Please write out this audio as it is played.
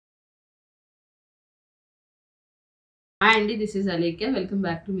Hi Andy, this is Alekya. Welcome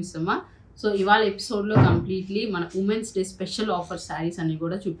back to Missamma. So ఇవాళ episode లో completely మన women's day special offer saris అన్ని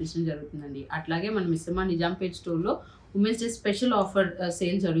కూడా చూపించడం జరుగుతుందండి. అట్లాగే మన మిస్సమ్మ నిజాంపేట్ స్టోర్ లో women's day special offer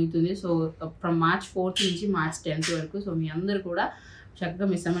sale జరుగుతుంది. సో ఫ్రమ్ March 4th నుంచి March 10th వరకు. సో మీ అందరు కూడా చక్కగా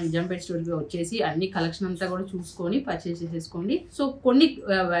మిస్సమ్మ నిజాంపేట్ స్టోర్కి వచ్చేసి అన్ని కలెక్షన్ అంతా కూడా చూసుకొని పర్చేస్ చేసేసుకోండి. సో కొన్ని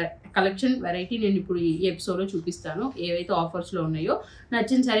కలెక్షన్ వెరైటీ నేను ఇప్పుడు ఈ ఎపిసోడ్లో చూపిస్తాను. ఏవైతే ఆఫర్స్లో ఉన్నాయో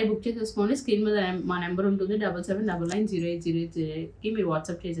నచ్చిన సారీ బుక్ చేసేసుకోండి. స్క్రీన్ మీద మా నెంబర్ ఉంటుంది 7799080808కి మీరు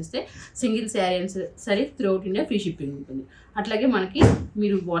వాట్సాప్ చేసేస్తే సింగిల్ శారీ అండ్ సరే త్రూఅవుట్ ఇండియా ఫ్రీ షిప్పింగ్ ఉంటుంది. అట్లాగే మనకి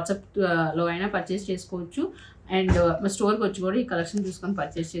మీరు వాట్సాప్లో అయినా పర్చేస్ చేసుకోవచ్చు అండ్ మా స్టోర్కి వచ్చి కూడా ఈ కలెక్షన్ చూసుకొని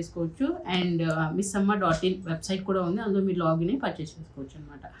పర్చేస్ చేసుకోవచ్చు. అండ్ missamma.in వెబ్సైట్ కూడా ఉంది, అందులో మీరు లాగిన్ అయ్యి పర్చేస్ చేసుకోవచ్చు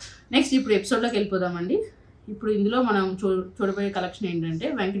అనమాట. నెక్స్ట్ ఇప్పుడు ఎపిసోడ్లోకి వెళ్ళిపోదామండి. ఇప్పుడు ఇందులో మనం చూడబోయే కలెక్షన్ ఏంటంటే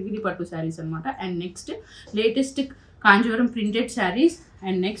వెంకటగిరి పట్టు శారీస్ అనమాట. And next latest Kanjeevaram printed saris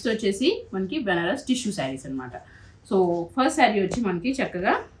and next వచ్చేసి మనకి బెనారస్ టిష్యూ శారీస్ అనమాట. సో ఫస్ట్ శారీ వచ్చి మనకి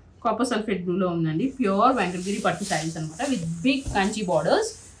చక్కగా కాపర్ సల్ఫేట్ బ్లూలో ఉందండి. ప్యూర్ వెంకటగిరి పట్టు శారీస్ అనమాట విత్ బిగ్ కంచి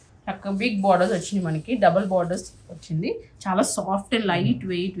బార్డర్స్. చక్కగా బిగ్ బార్డర్స్ వచ్చినాయి, మనకి డబల్ బార్డర్స్ వచ్చింది. చాలా soft and light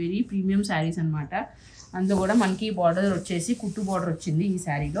weight very premium saris అనమాట. అందులో కూడా మనకి బార్డర్ వచ్చేసి కుట్టు బార్డర్ వచ్చింది ఈ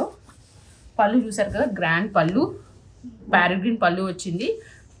శారీలో. పళ్ళు చూసారు కదా, గ్రాండ్ పళ్ళు, ప్యారెట్ గ్రీన్ పళ్ళు వచ్చింది.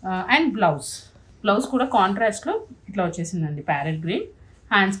 అండ్ బ్లౌజ్ కూడా కాంట్రాస్ట్లో ఇట్లా వచ్చేసిందండి, ప్యారెట్ గ్రీన్.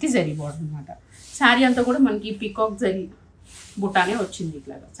 హ్యాండ్స్కి జరీ బార్డర్ అనమాట. శారీ అంతా కూడా మనకి పీకాక్ జరీ బుట్టానే వచ్చింది.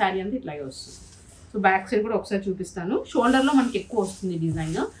 ఇట్లాగా శారీ అంతా ఇట్లాగే వస్తుంది. సో బ్యాక్ సైడ్ కూడా ఒకసారి చూపిస్తాను. షోల్డర్లో మనకి ఎక్కువ వస్తుంది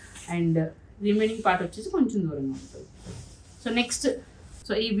డిజైన్ అండ్ రిమైనింగ్ పార్ట్ వచ్చేసి కొంచెం దూరంగా ఉంటుంది. సో నెక్స్ట్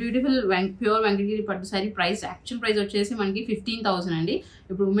ఈ బ్యూటిఫుల్ ప్యూర్ వెంకటగిరి పట్టు శారీ ప్రైస్, యాక్చువల్ ప్రైస్ వచ్చేసి మనకి 15,000 అండి.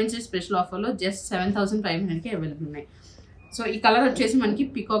 ఇప్పుడు ఉమెన్స్ డే స్పెషల్ ఆఫర్లో జస్ట్ 7,500కి అవైలబుల్ ఉన్నాయి. సో ఈ కలర్ వచ్చేసి మనకి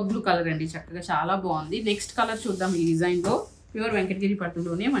పికాక్ బ్లూ కలర్ అండి, చక్కగా చాలా బాగుంది. నెక్స్ట్ కలర్ చూద్దాం. ఈ డిజైన్లో ప్యూర్ వెంకటగిరి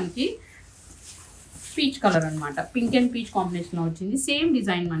పట్టులోనే మనకి పీచ్ కలర్ అనమాట, పింక్ అండ్ పీచ్ కాంబినేషన్లో వచ్చింది. సేమ్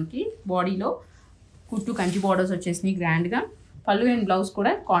డిజైన్ మనకి బాడీలో కుట్టు కంచి బార్డర్స్ వచ్చేసినాయి గ్రాండ్గా. పళ్ళు అండ్ బ్లౌజ్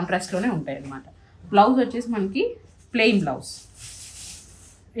కూడా కాంట్రాస్ట్లోనే ఉంటాయి అన్నమాట. బ్లౌజ్ వచ్చేసి మనకి ప్లెయిన్ బ్లౌజ్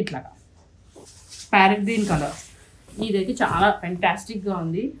ఇట్లాగా ప్యారెట్ గ్రీన్ కలర్. ఇదైతే చాలా ఫెంటాస్టిక్గా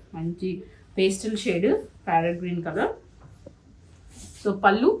ఉంది, మంచి pastel shade parrot green colour. So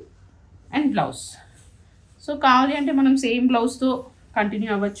పళ్ళు అండ్ బ్లౌజ్. సో కావాలి అంటే మనం సేమ్ బ్లౌజ్తో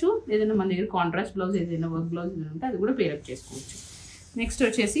కంటిన్యూ అవ్వచ్చు, ఏదైనా మన దగ్గర కాంట్రాస్ట్ బ్లౌజ్ ఏదైనా వర్క్ బ్లౌజ్ ఏదైనా ఉంటే అది కూడా పేరప్ చేసుకోవచ్చు. నెక్స్ట్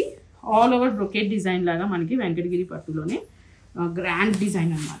వచ్చేసి ఆల్ ఓవర్ బ్రొకెట్ డిజైన్ లాగా మనకి వెంకటగిరి పట్టులోనే గ్రాండ్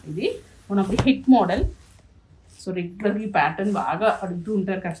డిజైన్ అనమాట. ఇది one of the hit model. So రెగ్యులర్గా ఈ ప్యాటర్న్ బాగా అడుగుతూ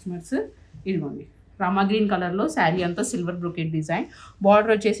ఉంటారు కస్టమర్స్. ఇదిగోండి రామా గ్రీన్ కలర్లో శారీ అంతా సిల్వర్ బ్రొకెట్ డిజైన్.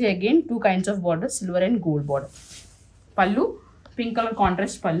 బార్డర్ వచ్చేసి again 2 kinds of border, silver and gold border. పళ్ళు పింక్ కలర్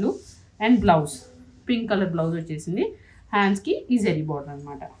కాంట్రాస్ట్ పళ్ళు and blouse pink colour blouse వచ్చేసింది. హ్యాండ్స్కి ఈ జరీ బార్డర్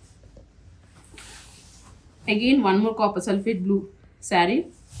అనమాట. Again one more copper sulphate blue sari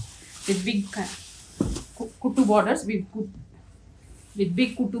with big కుట్టు బార్డర్స్, విత్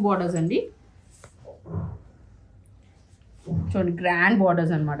బిగ్ కుట్టు borders అండి. చూడండి గ్రాండ్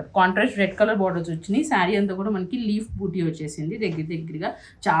బార్డర్స్ అనమాట. కాంట్రాస్ట్ రెడ్ కలర్ బార్డర్స్ వచ్చినాయి. శారీ అంతా కూడా మనకి లీఫ్ బూటీ వచ్చేసింది దగ్గరగా.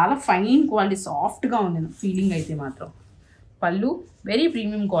 చాలా ఫైన్ క్వాలిటీ, సాఫ్ట్గా ఉంది ఫీలింగ్ అయితే మాత్రం. పళ్ళు వెరీ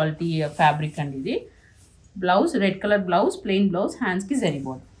ప్రీమియం క్వాలిటీ ఫ్యాబ్రిక్ అండి ఇది. Blouse red colour blouse, plain blouse, హ్యాండ్స్కి జరీ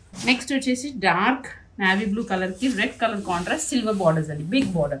బార్డర్. నెక్స్ట్ వచ్చేసి డార్క్ నావీ బ్లూ కలర్కి red colour contrast silver borders అండి, బిగ్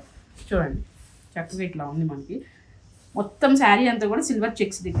బార్డర్. చూడండి చక్కగా ఇట్లా ఉంది మనకి. మొత్తం శారీ అంతా కూడా సిల్వర్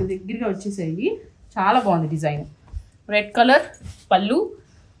చెక్స్ దగ్గరగా వచ్చేసేవి. చాలా బాగుంది డిజైన్. రెడ్ కలర్ పళ్ళు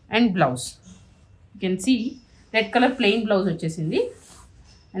and blouse. You can see red colour plain blouse వచ్చేసింది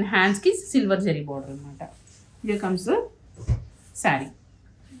అండ్ హ్యాండ్స్కి సిల్వర్ జరీ బార్డర్ అనమాట. Here comes the sari.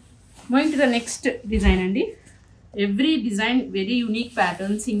 Moving to the next design అండి. Every design very unique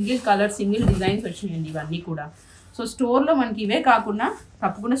pattern, single colour single designs వచ్చినాయండి ఇవన్నీ కూడా. So స్టోర్లో మనకి ఇవే కాకుండా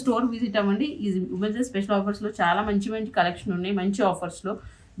తప్పకుండా స్టోర్ విజిట్ అవ్వండి. ఈ ఉమెన్స్ డే స్పెషల్ ఆఫర్స్లో చాలా మంచి కలెక్షన్ ఉన్నాయి, మంచి ఆఫర్స్లో.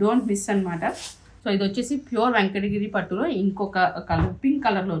 డోంట్ మిస్ అనమాట. సో ఇది వచ్చేసి ప్యూర్ వెంకటగిరి పట్టులో ఇంకొక కలర్ పింక్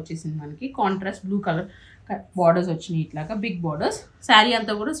కలర్లో వచ్చేసింది మనకి. కాంట్రాస్ట్ బ్లూ కలర్ బార్డర్స్ వచ్చినాయి ఇట్లాగా, బిగ్ బార్డర్స్. శారీ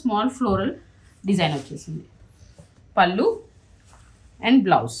అంతా కూడా స్మాల్ ఫ్లోరల్ డిజైన్ వచ్చేసింది. పళ్ళు and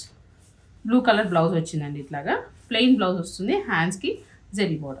blouse blue colour blouse వచ్చిందండి ఇట్లాగా. ప్లెయిన్ బ్లౌజ్ వస్తుంది, హ్యాండ్స్కి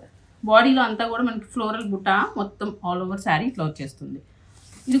జరీ బార్డర్. బాడీలో అంతా కూడా మనకి ఫ్లోరల్ బుట్ట మొత్తం ఆల్ ఓవర్ శారీ ఇట్లా వచ్చేస్తుంది.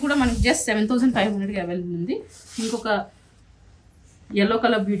 ఇది కూడా మనకి జస్ట్ 7,500కి అవైలబుల్ ఉంది. ఇంకొక ఎల్లో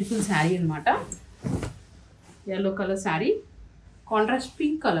కలర్ బ్యూటిఫుల్ శారీ అనమాట. Yellow colour sari contrast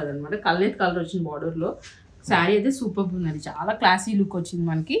pink colour అనమాట, కల్నేత్ కలర్ వచ్చింది బార్డర్లో. శారీ అయితే సూపర్ ఉందండి, చాలా క్లాసీ లుక్ వచ్చింది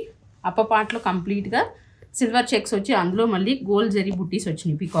మనకి. అప్పర్ పార్ట్లో కంప్లీట్గా సిల్వర్ చెక్స్ వచ్చి అందులో మళ్ళీ గోల్డ్ జరీ బుట్టీస్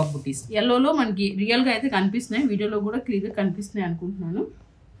వచ్చినాయి, పీకాక్ బుట్టీస్. ఎల్లోలో మనకి రియల్గా అయితే కనిపిస్తున్నాయి, వీడియోలో కూడా క్లియర్గా కనిపిస్తున్నాయి అనుకుంటున్నాను.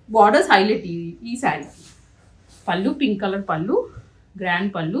 బార్డర్స్ హైలైట్ ఈ శారీ. పళ్ళు పింక్ కలర్ పళ్ళు, గ్రాండ్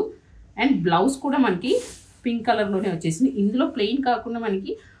పళ్ళు. అండ్ బ్లౌజ్ కూడా మనకి పింక్ కలర్లోనే వచ్చేసింది. ఇందులో ప్లెయిన్ కాకుండా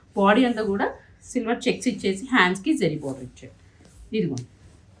మనకి బాడీ అంతా కూడా సిల్వర్ చెక్స్ ఇచ్చేసి హ్యాండ్స్కి జరీ బార్డర్ ఇచ్చారు. ఇదిగోండి.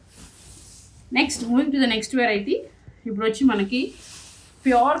 Next moving to the next variety. ఇప్పుడు వచ్చి మనకి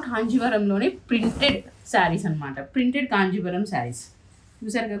ప్యూర్ కాంజీవరంలోనే ప్రింటెడ్ శారీస్ అనమాట. ప్రింటెడ్ కాంజీవరం శారీస్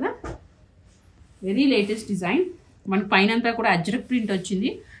చూసారు కదా, వెరీ లేటెస్ట్ డిజైన్. మన పైన అంతా కూడా అజ్రక్ ప్రింట్ వచ్చింది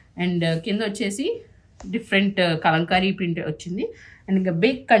అండ్ కింద వచ్చేసి డిఫరెంట్ కలంకారీ ప్రింట్ వచ్చింది అండ్ ఇంకా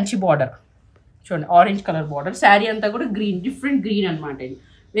బిగ్ కంచి బార్డర్ చూడండి, ఆరెంజ్ కలర్ బార్డర్. శారీ అంతా కూడా గ్రీన్, డిఫరెంట్ గ్రీన్ అనమాట. ఇది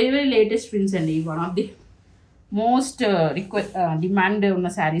వెరీ వెరీ లేటెస్ట్ ప్రింట్స్ అండి. One of the most demand ఉన్న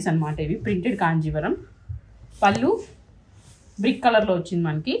శారీస్ అనమాట ఇవి. ప్రింటెడ్ కాంజీవరం. పళ్ళు బ్రిక్ కలర్లో వచ్చింది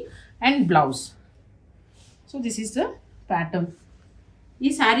మనకి and blouse. So this is the pattern. ఈ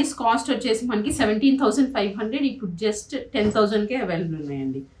శారీస్ కాస్ట్ వచ్చేసి మనకి 17,500. ఇప్పుడు జస్ట్ 10,000కే అవైలబుల్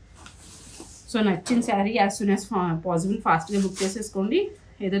ఉన్నాయండి. సో నచ్చిన sari as soon as possible ఫాస్ట్గా బుక్ చేసేసుకోండి.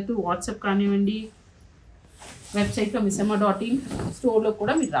 ఏదో వాట్సాప్ కానివ్వండి, వెబ్సైట్లో missamma.in, స్టోర్లో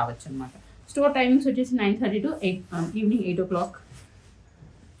కూడా మీరు రావచ్చు అనమాట. స్టోర్ టైమింగ్స్ వచ్చేసి 9:30 to 8 evening 8 o'clock.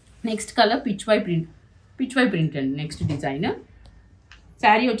 Next colour pitch why print అండి. నెక్స్ట్ డిజైన్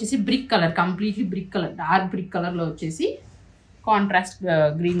శారీ వచ్చేసి brick colour, completely brick colour, dark brick కలర్లో వచ్చేసి కాంట్రాస్ట్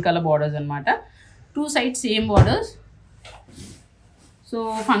గ్రీన్ కలర్ బార్డర్స్ అనమాట. 2 sides సేమ్ బార్డర్స్. సో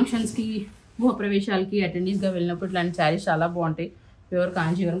ఫంక్షన్స్కి, గృహప్రవేశాలకి, అటెండీస్గా వెళ్ళినప్పుడు ఇట్లాంటి శారీస్ చాలా బాగుంటాయి. ప్యూర్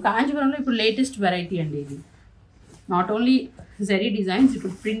కాంజీవరంలో ఇప్పుడు లేటెస్ట్ వెరైటీ అండి ఇది. నాట్ ఓన్లీ జరీ డిజైన్స్,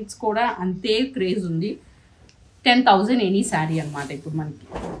 ఇప్పుడు ప్రింట్స్ కూడా అంతే క్రేజ్ ఉంది. 10,000 ఎనీ శారీ అనమాట. ఇప్పుడు మనకి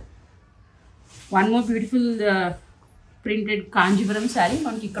one more beautiful printed Kanjeevaram sari.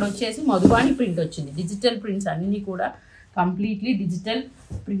 మనకి ఇక్కడ వచ్చేసి మధుబాని ప్రింట్ వచ్చింది. డిజిటల్ ప్రింట్స్ అన్నీ కూడా కంప్లీట్లీ డిజిటల్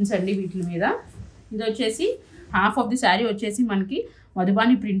ప్రింట్స్ అండి వీటి మీద. ఇది వచ్చేసి హాఫ్ ఆఫ్ ది శారీ వచ్చేసి మనకి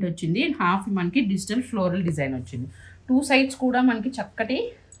మధుబాని ప్రింట్ వచ్చింది, హాఫ్ మనకి డిజిటల్ ఫ్లోరల్ డిజైన్ వచ్చింది. 2 sides కూడా మనకి చక్కటి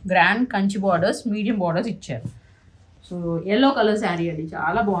grand Kanchi borders, medium borders ఇచ్చారు. సో ఎల్లో కలర్ శారీ అండి,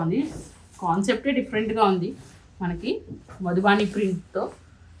 చాలా బాగుంది. కాన్సెప్టే డిఫరెంట్గా ఉంది మనకి మధుబాని ప్రింట్తో.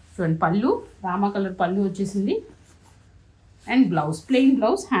 చూడండి, పళ్ళు రామా కలర్ పళ్ళు వచ్చేసింది అండ్ బ్లౌజ్ ప్లెయిన్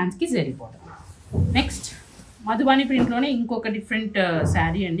బ్లౌజ్, హ్యాండ్స్కి జరీ బార్డర్. నెక్స్ట్ మధుబాని ప్రింట్లోనే ఇంకొక డిఫరెంట్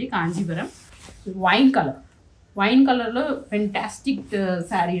శారీ అండి, కాంజీవరం వైన్ కలర్లో ఫెంటాస్టిక్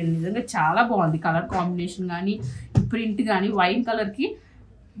శారీ అండి. నిజంగా చాలా బాగుంది. కలర్ కాంబినేషన్ కానీ ప్రింట్ కానీ వైన్ కలర్కి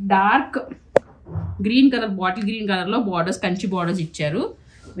dark green colour, bottle green కలర్లో బార్డర్స్, కంచి బార్డర్స్ ఇచ్చారు.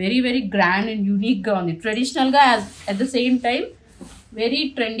 వెరీ వెరీ గ్రాండ్ అండ్ యూనిక్గా ఉంది. ట్రెడిషనల్గా at the same time very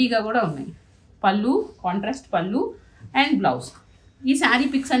ట్రెండీగా కూడా ఉన్నాయి. పళ్ళు కాంట్రాస్ట్ పళ్ళు అండ్ బ్లౌజ్. ఈ శారీ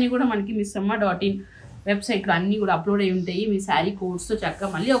పిక్స్ అన్నీ కూడా మనకి missamma.in వెబ్సైట్లో అన్నీ కూడా అప్లోడ్ అయి ఉంటాయి. మీ శారీ కోడ్స్తో చక్కగా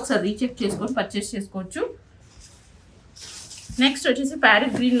మళ్ళీ ఒకసారి రీచెక్ చేసుకొని పర్చేస్ చేసుకోవచ్చు. నెక్స్ట్ వచ్చేసి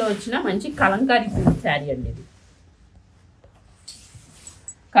ప్యారెట్ గ్రీన్లో వచ్చిన మంచి కలంకారీ ప్రింట్ శారీ అండి. ఇది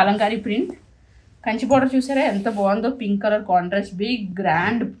కలంకారీ ప్రింట్, కంచి బార్డర్ చూసారా ఎంత బాగుందో, pink colour contrast, big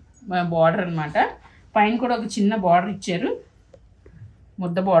grand border అనమాట. పైన కూడా ఒక చిన్న బార్డర్ ఇచ్చారు,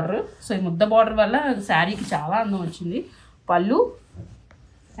 ముద్ద బార్డర్. సో ఈ ముద్ద బార్డర్ వల్ల శారీకి చాలా అందం వచ్చింది. పళ్ళు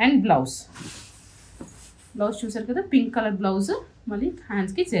అండ్ బ్లౌజ్ చూసారు కదా, పింక్ కలర్ బ్లౌజ్, మళ్ళీ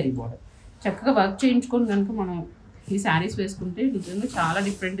హ్యాండ్స్కి జరీ బార్డర్. చక్కగా వర్క్ చేయించుకొని కనుక మనం ఈ శారీస్ వేసుకుంటే నిజంగా చాలా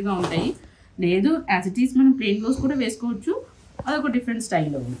డిఫరెంట్గా ఉంటాయి. లేదు యాజ్ ఇట్ ఈస్ మనం ప్లెయిన్ బ్లౌజ్ కూడా వేసుకోవచ్చు, అదొక డిఫరెంట్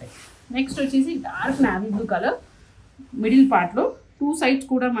స్టైల్లో ఉంటాయి. నెక్స్ట్ వచ్చేసి dark navy blue colour, middle పార్ట్లో 2 sides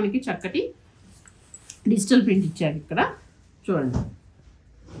కూడా మనకి చక్కటి డిజిటల్ ప్రింట్ ఇచ్చారు. ఇక్కడ చూడండి,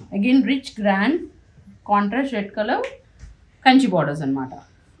 again rich grand contrast red colour Kanchi borders అనమాట.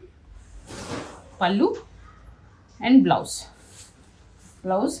 పళ్ళు and blouse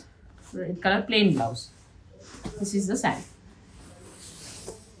red colour plain blouse. This is the sari.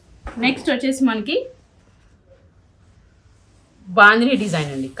 Next వచ్చేసి మనకి బాందిని డిజైన్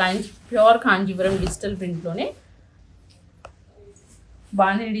అండి, ప్యూర్ కాంజీవరం డిజిటల్ ప్రింట్లోనే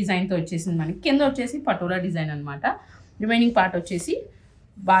బాందిని డిజైన్తో వచ్చేసింది. మనకి కింద వచ్చేసి పటోలా డిజైన్ అనమాట. రిమైనింగ్ పార్ట్ వచ్చేసి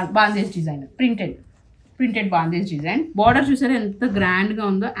bandhej design, printed bandhej design. Border చూసారా ఎంత గ్రాండ్గా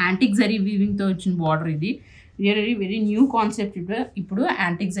ఉందో, యాంటిక్ జరీ వీవింగ్తో వచ్చిన బార్డర్. ఇది వెరీ వెరీ న్యూ కాన్సెప్ట్ ఇప్పుడు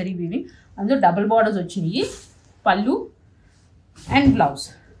యాంటిక్ జరీ వీవింగ్. అందులో డబుల్ బార్డర్స్ వచ్చినాయి. పళ్ళు అండ్ బ్లౌజ్.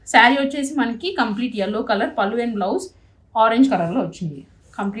 శారీ వచ్చేసి మనకి కంప్లీట్ ఎల్లో కలర్, పళ్ళు అండ్ బ్లౌజ్ ఆరెంజ్ కలర్లో వచ్చింది.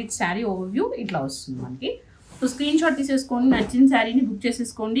 కంప్లీట్ శారీ ఓవర్వ్యూ ఇట్లా వస్తుంది మనకి. సో స్క్రీన్ షాట్ తీసేసుకోండి, నచ్చిన శారీని బుక్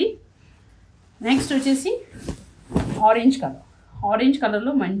చేసేసుకోండి. నెక్స్ట్ వచ్చేసి ఆరెంజ్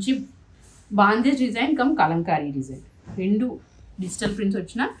కలర్లో మంచి bandhej design come Kalamkari design, 2 digital prints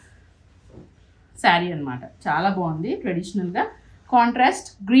వచ్చిన శారీ అనమాట. చాలా బాగుంది. ట్రెడిషనల్గా contrast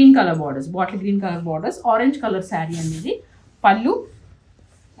green colour borders, bottle green colour borders, orange colour sari అనేది. పళ్ళు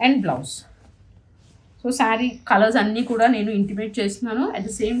and blouse. So sari colours అన్నీ కూడా నేను ఇంటిమేట్ చేస్తున్నాను. అట్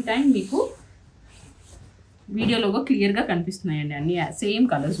ద సేమ్ టైం మీకు వీడియోలో క్లియర్గా కనిపిస్తున్నాయండి, అన్నీ సేమ్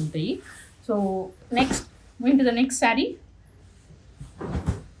కలర్స్ ఉంటాయి. So next moving to the next sari.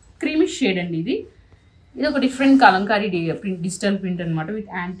 Creamish shade అండి ఇది ఒక different Kalamkari print, digital print అనమాట with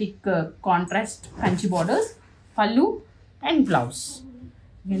antique contrast Kanchi borders, పళ్ళు and blouse.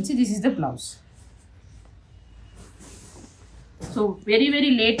 You can see this is the blouse. So very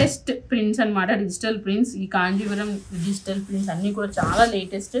very latest prints అనమాట, digital prints. ఈ Kanjeevaram digital prints అన్నీ కూడా చాలా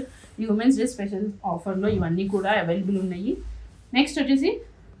లేటెస్ట్. ఈ ఉమెన్స్ డే స్పెషల్ ఆఫర్లో ఇవన్నీ కూడా అవైలబుల్ ఉన్నాయి. నెక్స్ట్ వచ్చేసి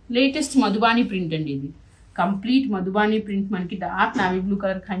లేటెస్ట్ మధుబాని ప్రింట్ అండి. ఇది కంప్లీట్ మధుబాని ప్రింట్. మనకి dark navy blue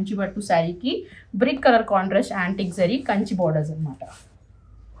colour Kanchi పట్టు శారీకి brick colour contrast antique zari Kanchi borders అనమాట.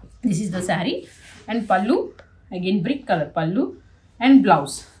 This is the sari. And పళ్ళు అగైన్ బ్రిక్ కలర్ పళ్ళు అండ్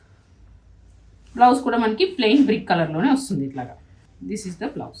బ్లౌజ్ కూడా మనకి ప్లెయిన్ బ్రిక్ కలర్లోనే వస్తుంది ఇట్లాగా. This is the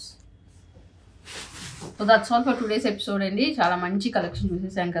blouse. So that's all for today's episode అండి. చాలా మంచి కలెక్షన్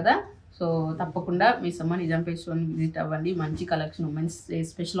చూసేసాం కదా. సో తప్పకుండా మిస్సమ్మ నిజాంపేట్ స్టోర్ని విజిట్ అవ్వండి. మంచి కలెక్షన్, ఉమెన్స్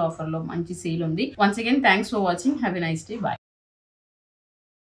స్పెషల్ ఆఫర్లో మంచి సేల్ ఉంది. Once again thanks for watching. Have a nice day. Bye.